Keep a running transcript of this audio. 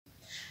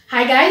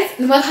Hi guys,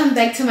 and welcome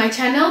back to my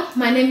channel.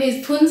 My name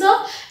is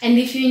Punzo, and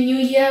if you're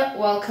new here,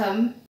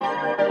 welcome.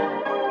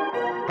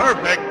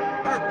 Perfect.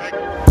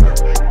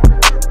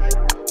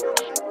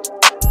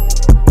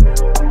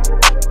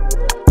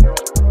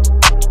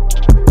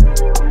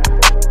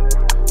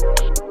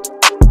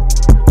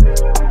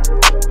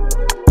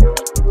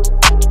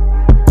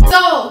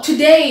 So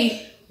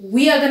today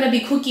we are gonna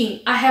be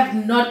cooking. I have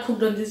not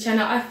cooked on this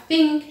channel. I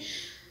think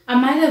I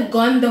might have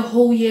gone the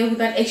whole year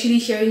without actually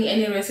sharing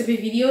any recipe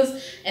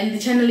videos, and the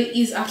channel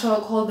is after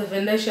all called The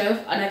Vendor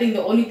Chef, and I think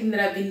the only thing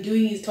that I've been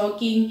doing is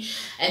talking,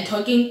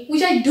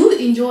 which I do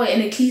enjoy,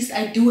 and at least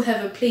I do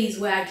have a place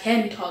where I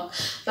can talk.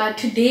 But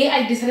today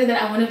I decided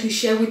that I wanted to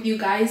share with you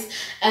guys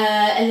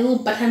a little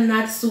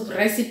butternut soup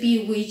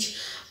recipe which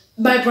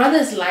my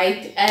brothers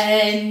liked,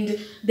 and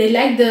they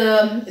liked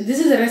this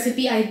is a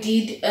recipe I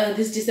did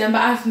this December.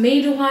 I've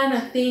made one, I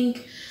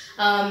think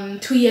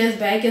 2 years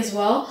back as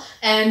well,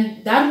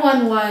 and that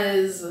one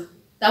was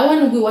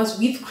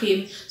with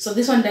cream. So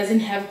this one doesn't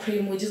have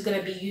cream. We're just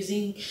gonna be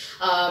using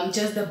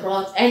just the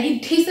broth, and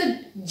it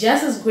tasted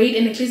just as great,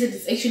 and at least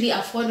it's actually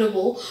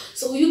affordable,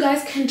 so you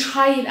guys can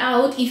try it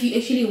out if you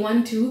actually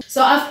want to.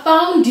 So I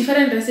found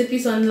different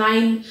recipes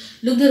online,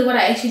 looked at what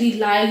I actually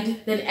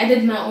liked, then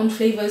added my own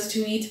flavors to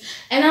it,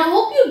 and I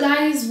hope you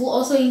guys will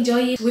also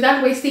enjoy it.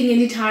 Without wasting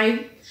any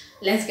time,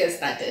 let's get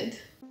started.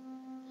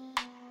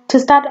 To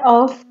start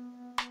off,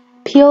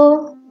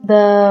 peel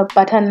the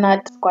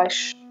butternut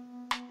squash.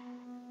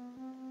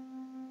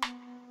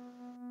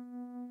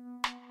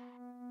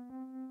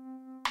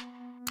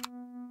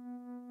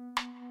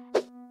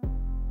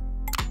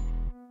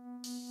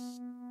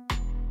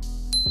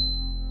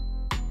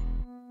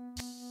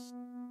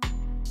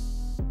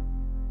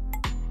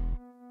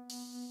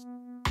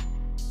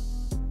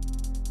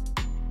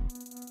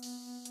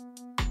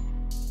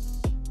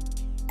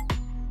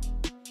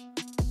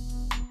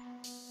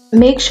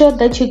 Make sure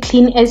that you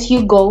clean as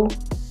you go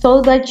so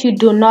that you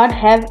do not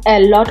have a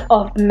lot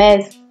of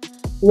mess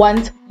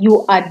once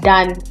you are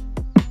done.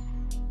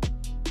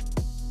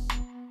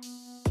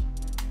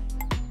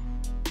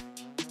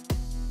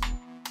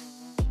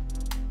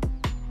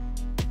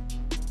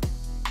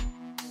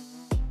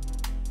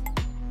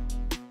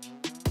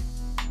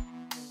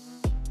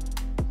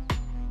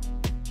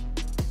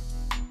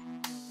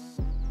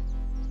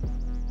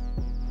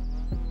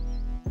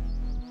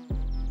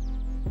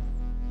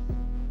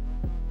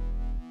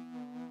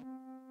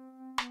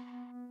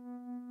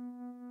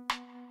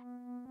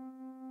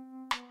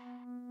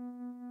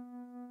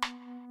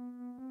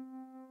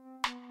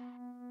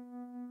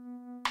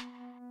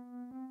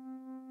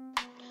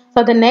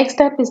 So the next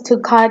step is to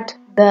cut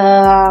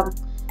the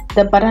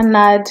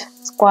butternut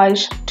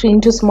squash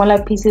into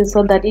smaller pieces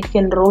so that it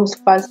can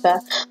roast faster.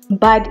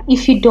 But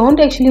if you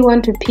don't actually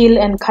want to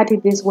peel and cut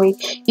it this way,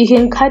 you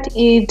can cut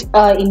it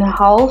in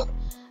half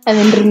and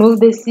then remove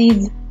the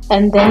seeds,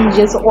 and then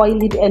just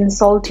oil it and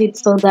salt it,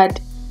 so that,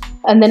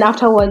 and then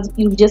afterwards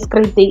you just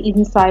scrape the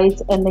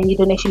insides, and then you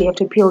don't actually have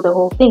to peel the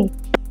whole thing.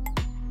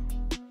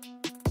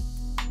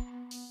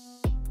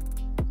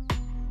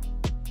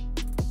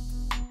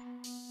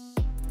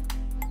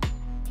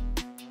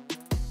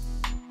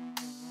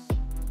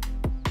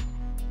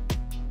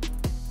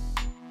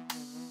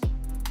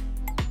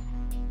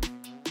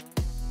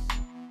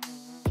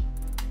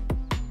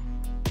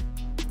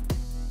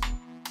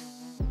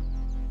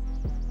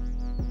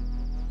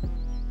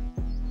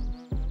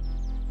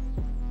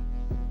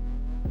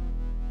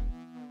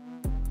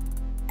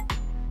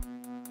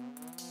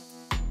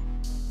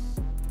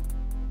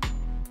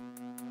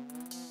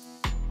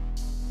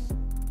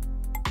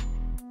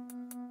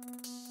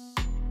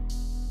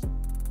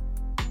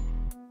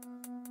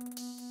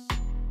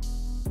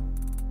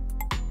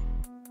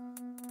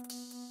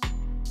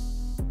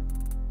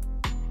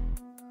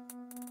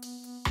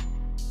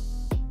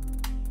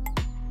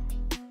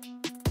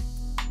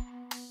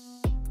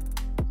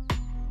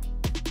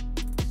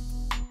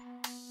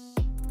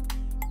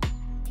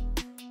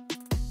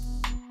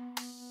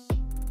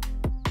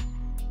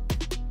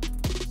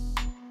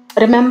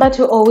 Remember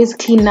to always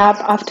clean up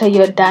after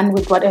you're done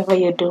with whatever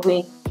you're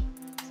doing,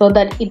 so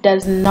that it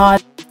does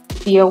not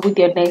interfere with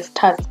your next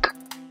task.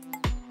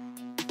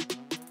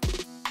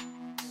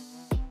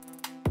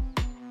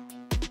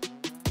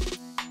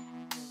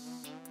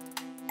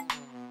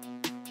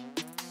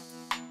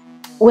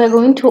 We're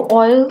going to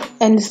oil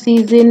and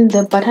season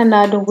the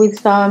butternut with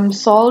some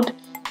salt,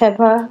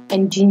 pepper,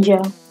 and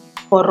ginger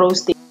for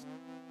roasting.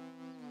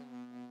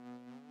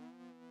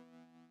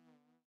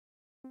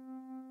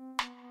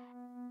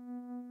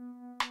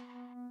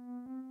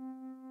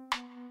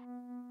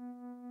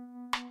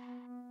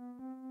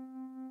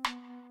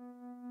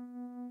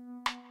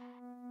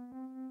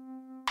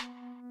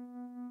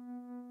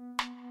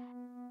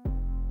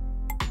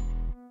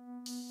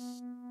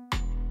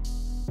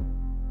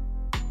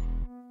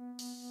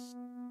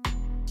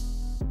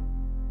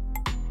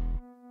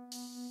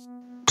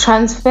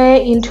 Transfer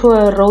into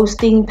a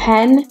roasting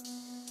pan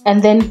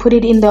and then put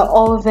it in the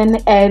oven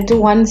at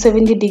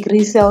 170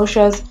 degrees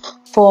Celsius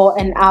for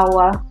an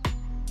hour.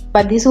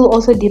 but this will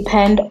also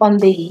depend on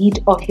the heat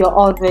of your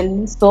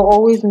oven, so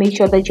always make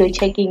sure that you're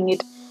checking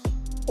it.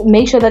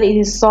 Make sure that it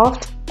is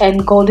soft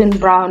and golden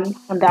brown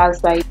on the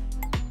outside.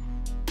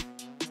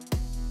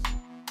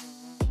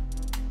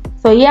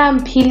 So yeah,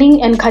 I'm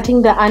peeling and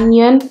cutting the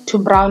onion to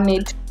brown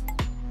it.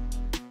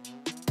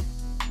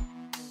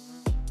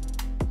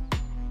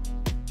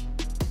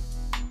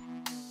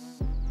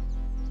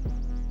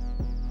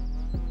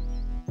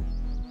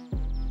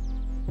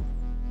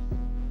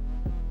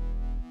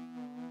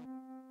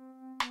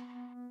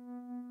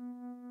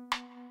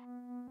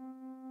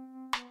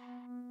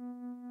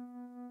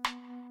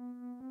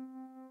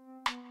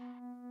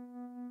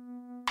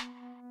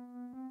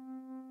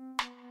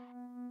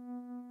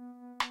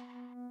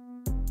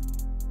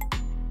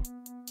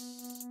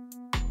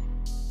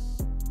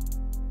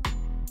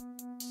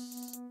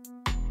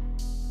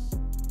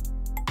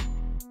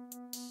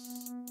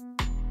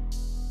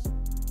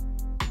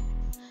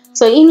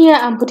 So in here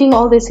I'm putting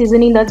all the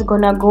seasoning that's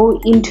gonna go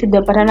into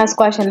the butternut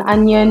squash and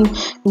onion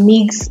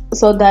mix,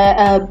 so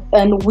that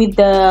and with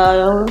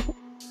the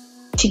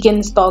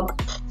chicken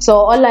stock. So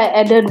all I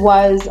added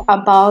was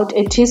about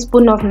a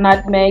teaspoon of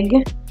nutmeg,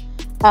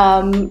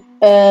 and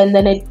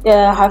then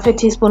half a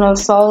teaspoon of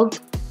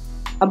salt,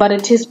 about a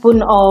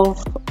teaspoon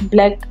of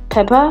black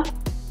pepper,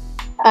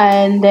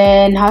 and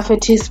then half a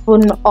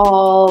teaspoon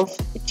of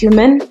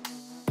cumin,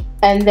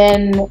 and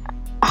then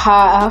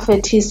half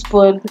a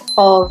teaspoon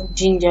of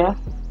ginger,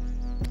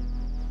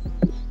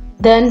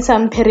 then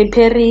some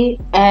peri-peri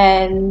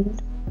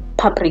and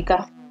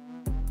paprika.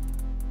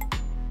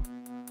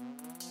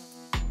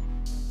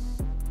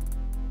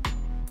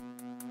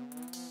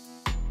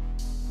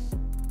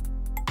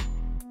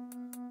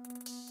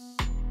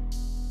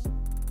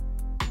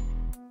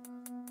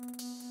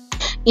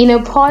 In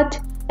a pot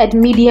at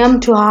medium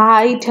to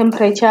high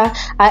temperature,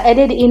 I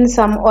added in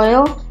some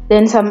oil,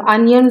 then some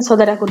onions so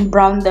that I could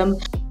brown them.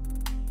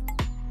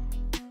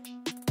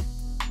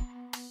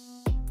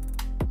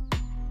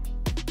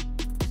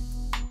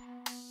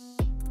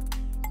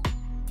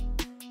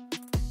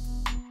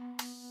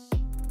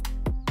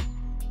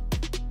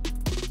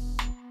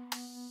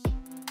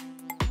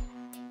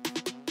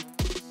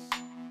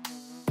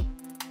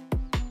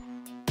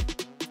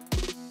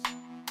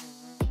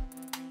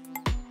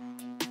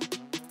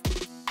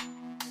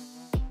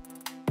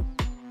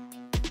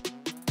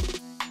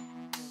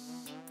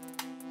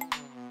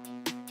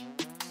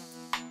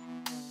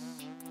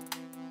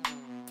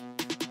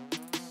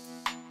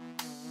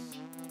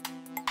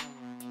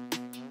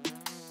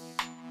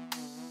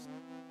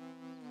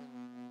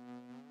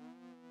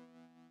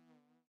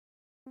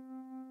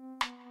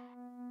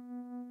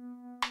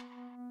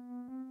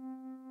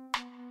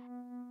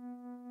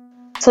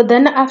 So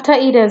then after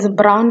it has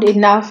browned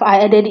enough,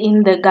 I added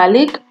in the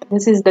garlic.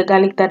 This is the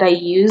garlic that I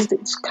used,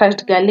 it's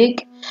crushed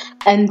garlic,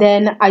 and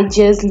then I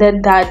just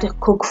let that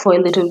cook for a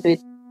little bit.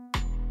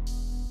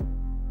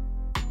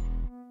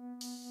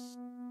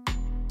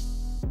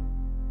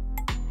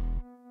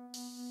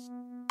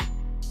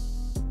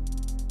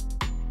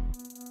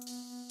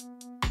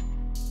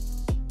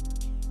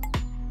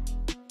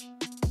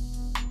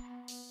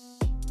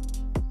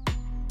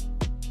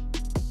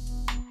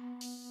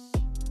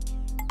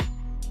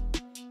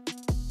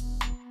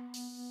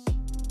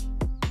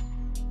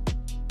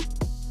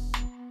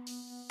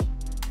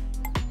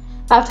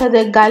 After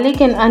the garlic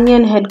and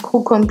onion had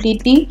cooked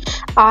completely,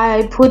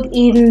 I put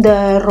in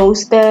the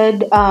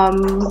roasted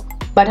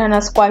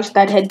butternut squash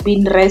that had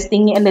been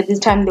resting, and at this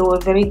time they were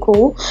very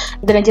cool.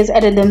 Then I just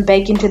added them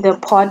back into the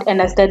pot,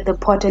 and I stirred the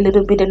pot a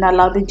little bit and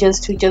allowed it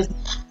just to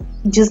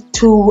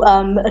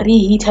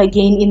reheat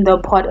again in the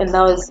pot, and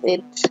that was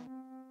it.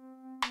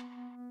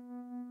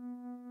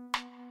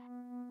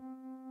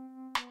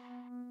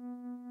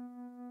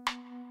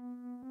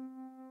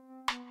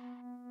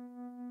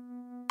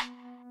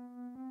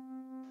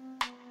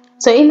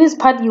 So in this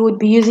part you would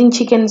be using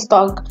chicken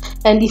stock,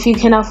 and if you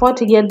can afford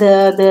to get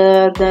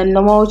the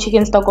normal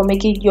chicken stock or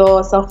make it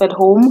yourself at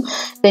home,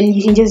 then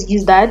you can just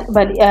use that.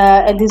 But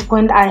at this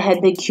point I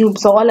had the cube,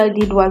 so all I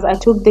did was I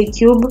took the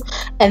cube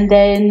and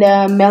then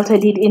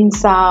melted it in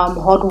some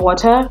hot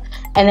water,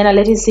 and then I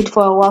let it sit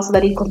for a while so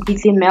that it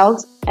completely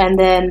melts, and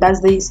then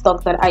that's the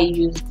stock that I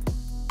used.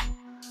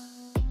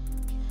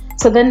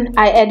 So then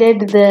I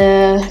added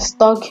the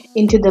stock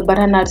into the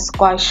butternut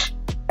squash,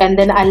 and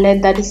then I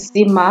let that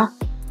simmer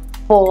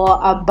for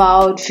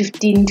about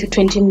 15 to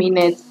 20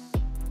 minutes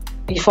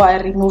before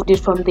I removed it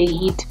from the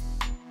heat.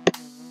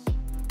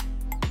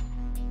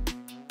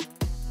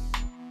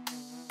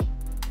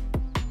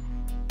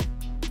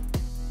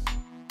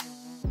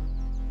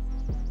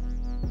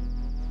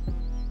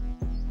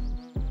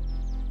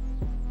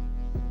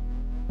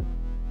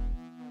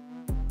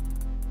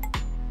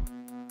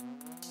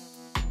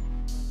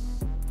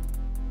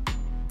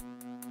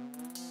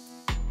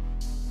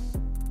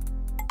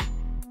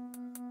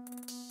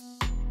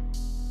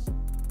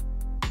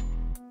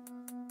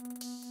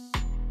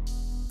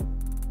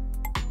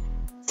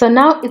 So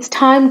now it's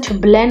time to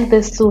blend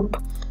the soup.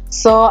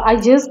 So I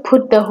just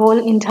put the whole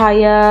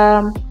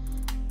entire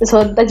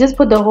So I just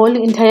put the whole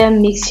entire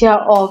mixture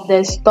of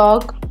the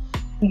stock,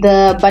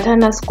 the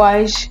butternut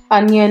squash,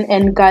 onion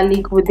and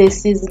garlic with the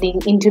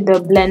seasoning into the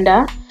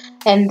blender,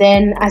 and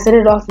then I set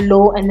it off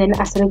low, and then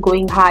I started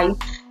going high.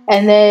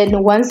 And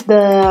then once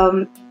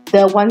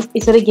once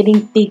it started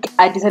getting thick,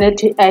 I decided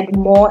to add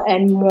more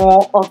and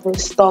more of the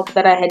stock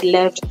that I had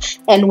left.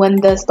 And when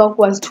the stock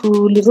was too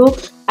little,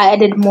 I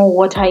added more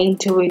water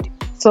into it.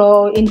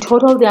 So in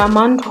total, the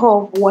amount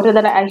of water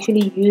that I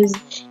actually use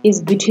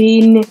is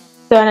between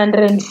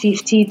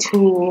 750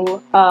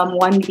 to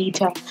 1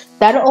 liter.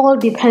 That all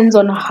depends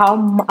on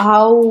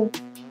how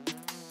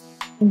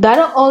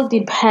that all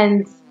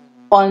depends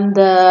on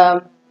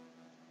the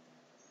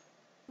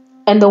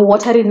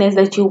wateriness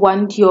that you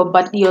want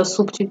your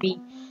soup to be.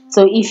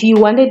 So if you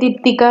wanted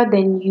it thicker,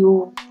 then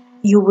you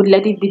would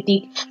let it be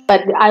thick,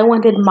 but I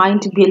wanted mine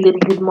to be a little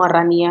bit more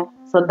runnier,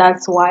 so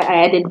that's why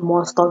I added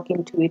more stock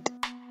into it.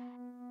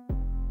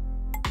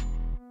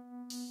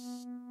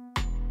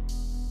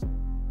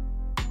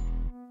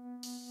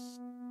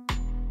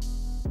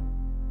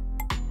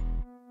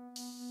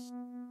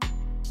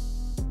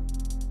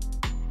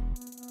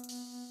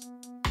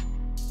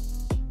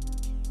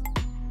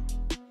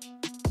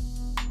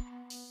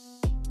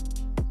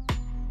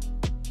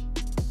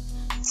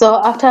 So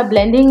after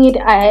blending it,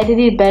 I added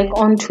it back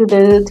onto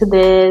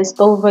the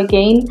stove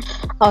again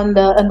on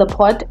the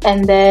pot,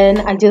 and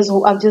then I just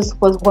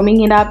was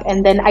warming it up,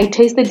 and then I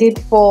tasted it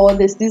for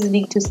the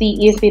seasoning to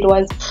see if it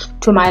was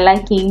to my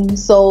liking.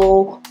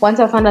 So once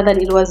I found out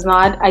that it was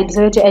not, I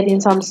decided to add in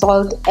some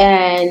salt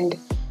and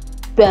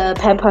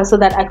pepper so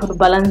that I could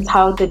balance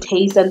out the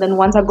taste. And then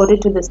once I got it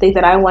to the state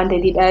that I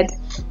wanted it at,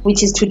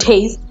 which is to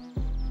taste,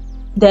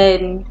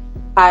 then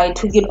I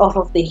took it off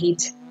of the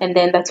heat, and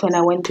then that's when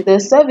I went to the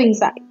serving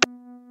side.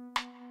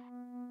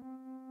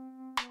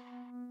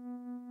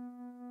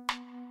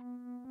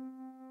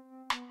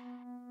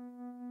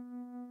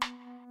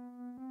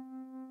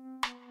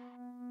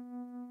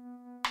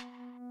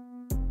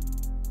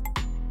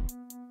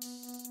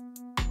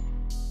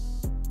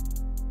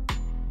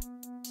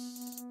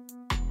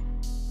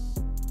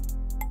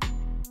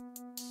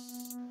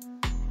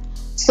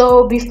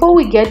 So before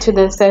we get to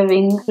the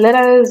serving, let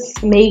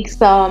us make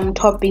some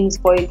toppings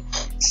for it.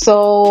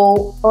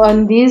 So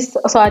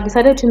I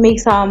decided to make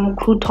some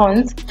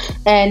croutons,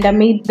 and I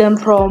made them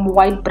from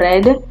white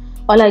bread.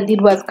 All I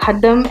did was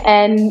cut them,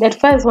 and at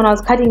first when I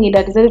was cutting it,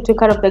 I decided to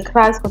cut off the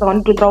crust because I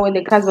wanted to throw away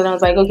the crust, but I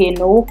was like, okay,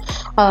 no,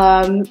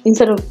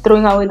 instead of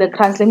throwing away the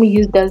crust, let me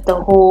use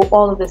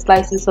all of the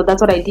slices. So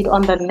that's what I did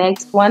on the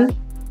next one.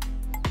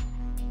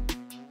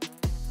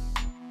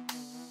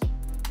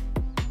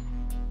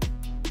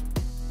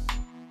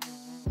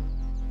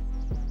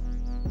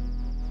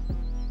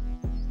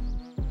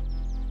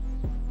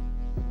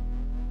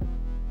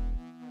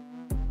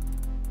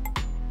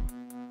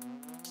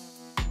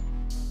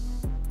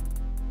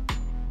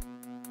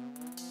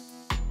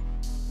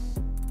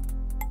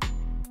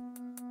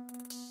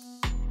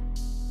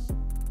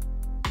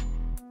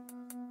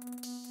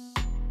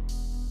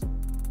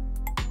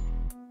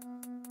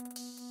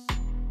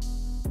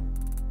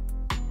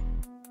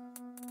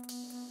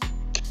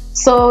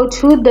 So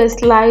to the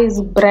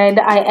sliced bread,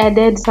 I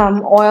added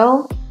some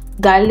oil,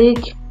 garlic,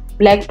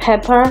 black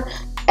pepper,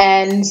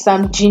 and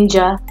some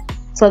ginger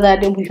so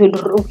that we could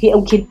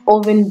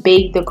oven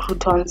bake the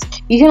croutons.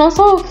 You can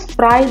also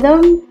fry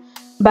them,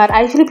 but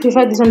I actually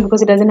prefer this one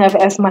because it doesn't have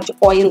as much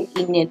oil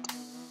in it.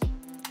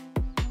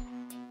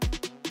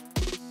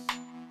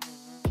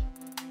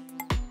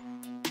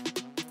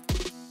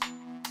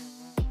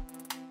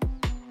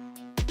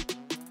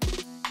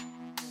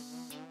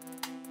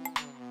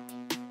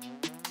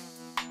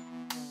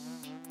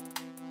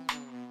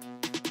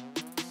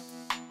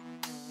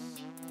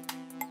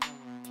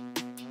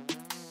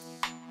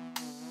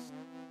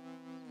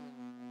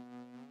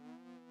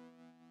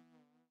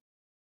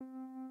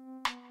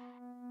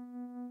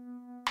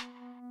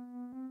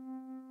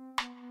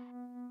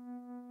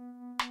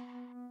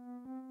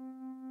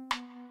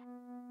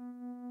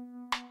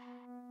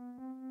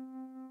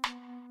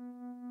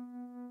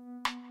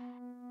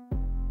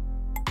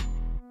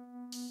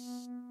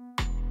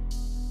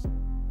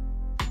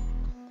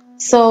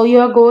 So you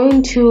are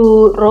going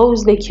to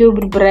roast the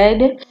cubed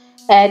bread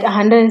at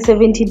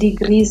 170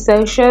 degrees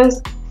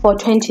Celsius for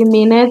 20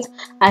 minutes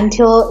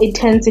until it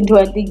turns into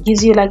it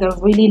gives you like a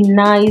really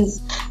nice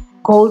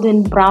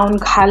golden brown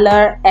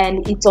color,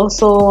 and it's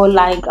also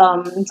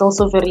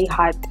very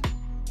hot.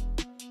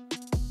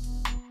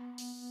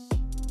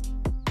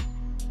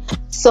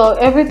 So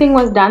everything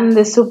was done,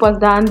 the soup was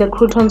done, the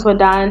croutons were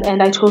done,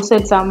 and I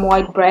toasted some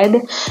white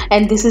bread.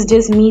 And this is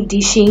just me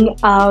dishing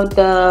out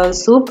the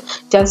soup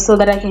just so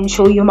that I can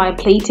show you my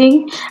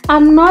plating.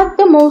 I'm not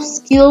the most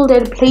skilled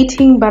at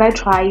plating, but I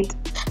tried.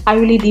 I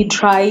really did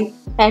try,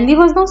 and it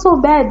was not so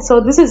bad.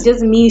 So this is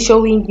just me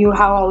showing you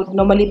how I would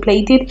normally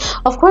plate it.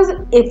 Of course,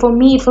 for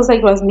me it feels like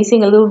it was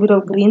missing a little bit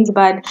of greens,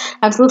 but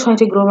I'm still trying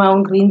to grow my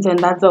own greens, and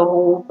that's a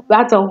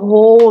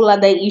whole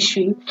other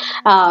issue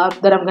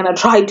that I'm gonna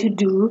try to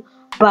do.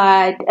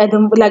 But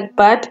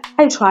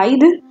I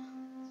tried.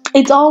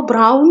 it's all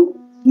brown.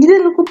 Need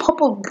a little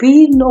pop of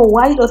green or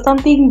white or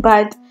something,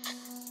 but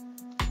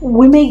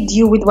we make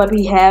do with what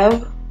we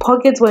have.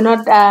 Pockets were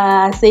not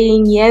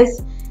saying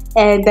yes,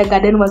 and the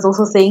garden was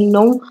also saying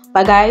no.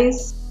 But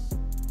guys,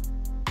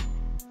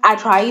 I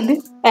tried,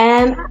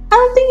 and I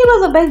don't think it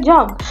was a bad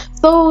job.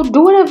 So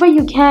do whatever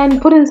you can.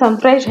 Put in some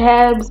fresh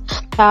herbs.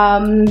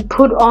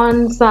 Put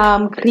on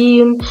some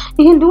cream.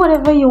 You can do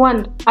whatever you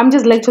want. I'm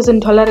just lactose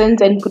intolerant,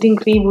 and putting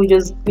cream will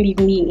just leave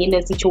me in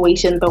a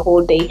situation the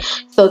whole day.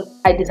 So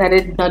I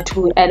decided not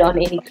to add on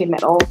any cream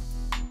at all.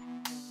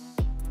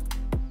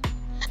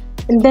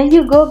 And there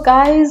you go,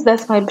 guys.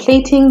 That's my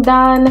plating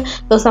done.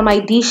 Those are my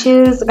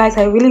dishes, guys.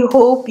 I really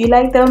hope you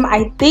like them.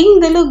 I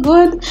think they look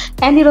good,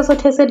 and it also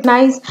tasted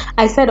nice.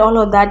 I said all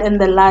of that in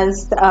the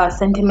last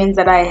sentiments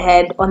that I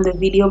had on the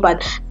video,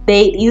 but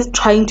they is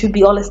trying to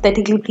be all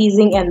aesthetically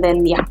pleasing. And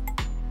then yeah,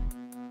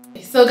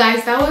 so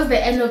guys, that was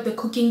the end of the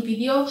cooking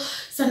video.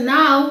 So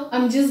now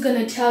I'm just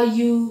gonna tell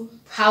you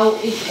how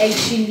it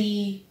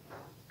actually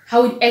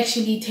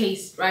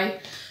tastes,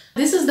 right?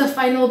 This is the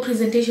final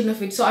presentation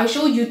of it. So I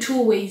showed you two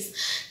ways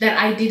that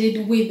I did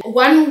it with.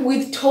 One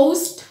with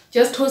toast,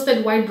 just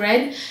toasted white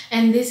bread,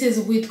 and this is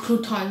with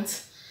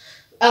croutons,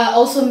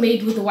 also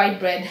made with white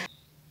bread.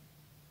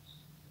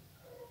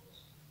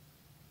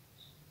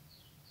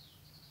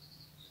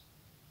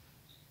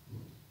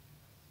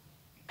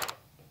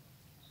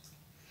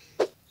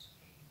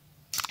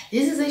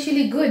 This is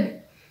actually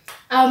good.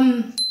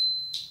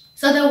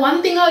 So the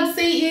one thing I would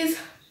say is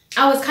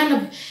I was kind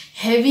of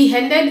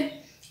heavy-handed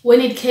when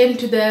it came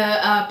to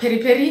the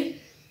peri-peri.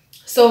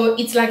 So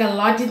it's like a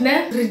lot in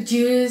there.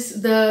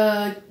 Reduce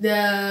the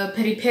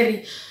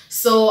peri-peri.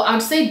 So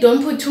I'd say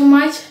don't put too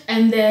much,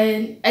 and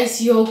then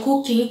as you're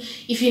cooking,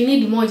 if you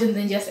need more,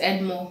 then just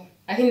add more.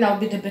 I think that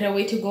would be the better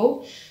way to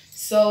go.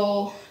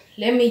 So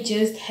let me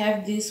just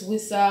have this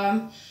with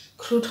some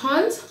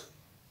croutons.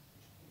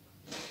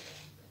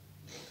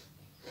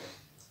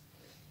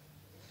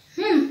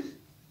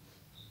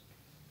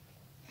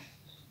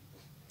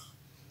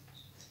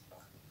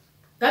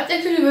 That's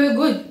actually very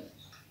good.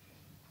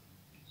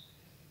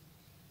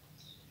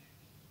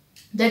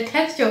 The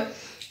texture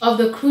of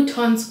the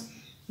croutons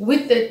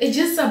with it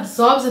just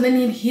absorbs, and then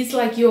it hits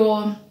like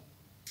your,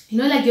 you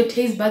know, like your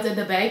taste buds at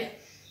the back.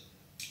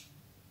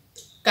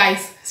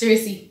 Guys,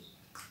 seriously,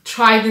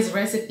 try this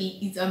recipe.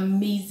 It's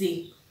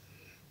amazing.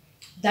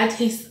 That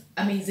tastes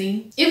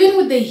amazing. Even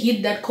with the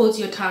heat that coats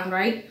your tongue,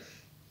 right?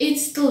 It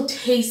still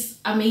tastes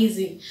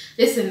amazing.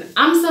 Listen,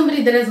 I'm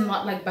somebody that does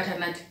not like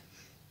butternut,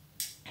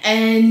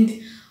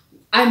 and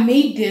I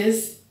made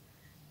this,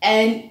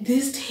 and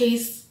this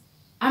tastes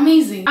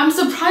amazing. I'm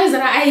surprised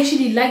that I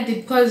actually liked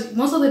it, because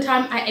most of the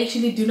time I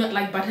actually do not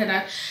like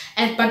butternut.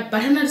 But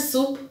butternut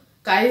soup,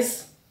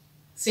 guys,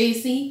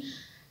 seriously,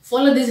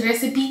 follow this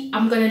recipe.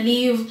 I'm gonna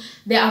leave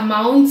the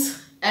amount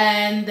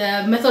and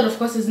the method, of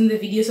course, is in the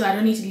video, so I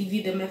don't need to leave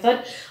you the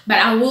method, but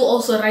I will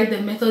also write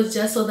the methods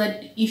just so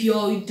that if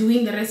you're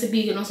doing the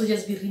recipe, you can also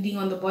just be reading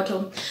on the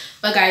bottom.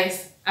 But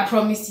guys, I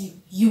promise you,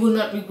 you will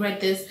not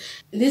regret this.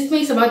 This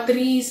makes about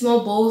 3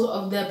 small bowls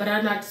of the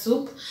butternut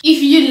soup.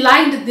 If you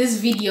liked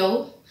this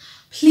video,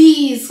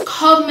 please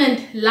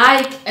comment,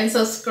 like, and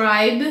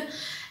subscribe.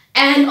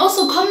 And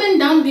also comment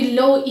down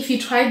below if you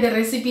tried the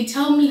recipe.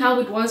 Tell me how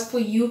it was for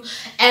you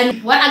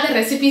and what other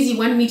recipes you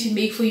want me to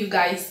make for you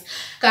guys.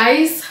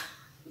 Guys,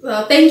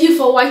 thank you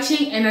for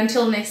watching, and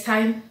until next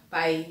time,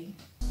 bye.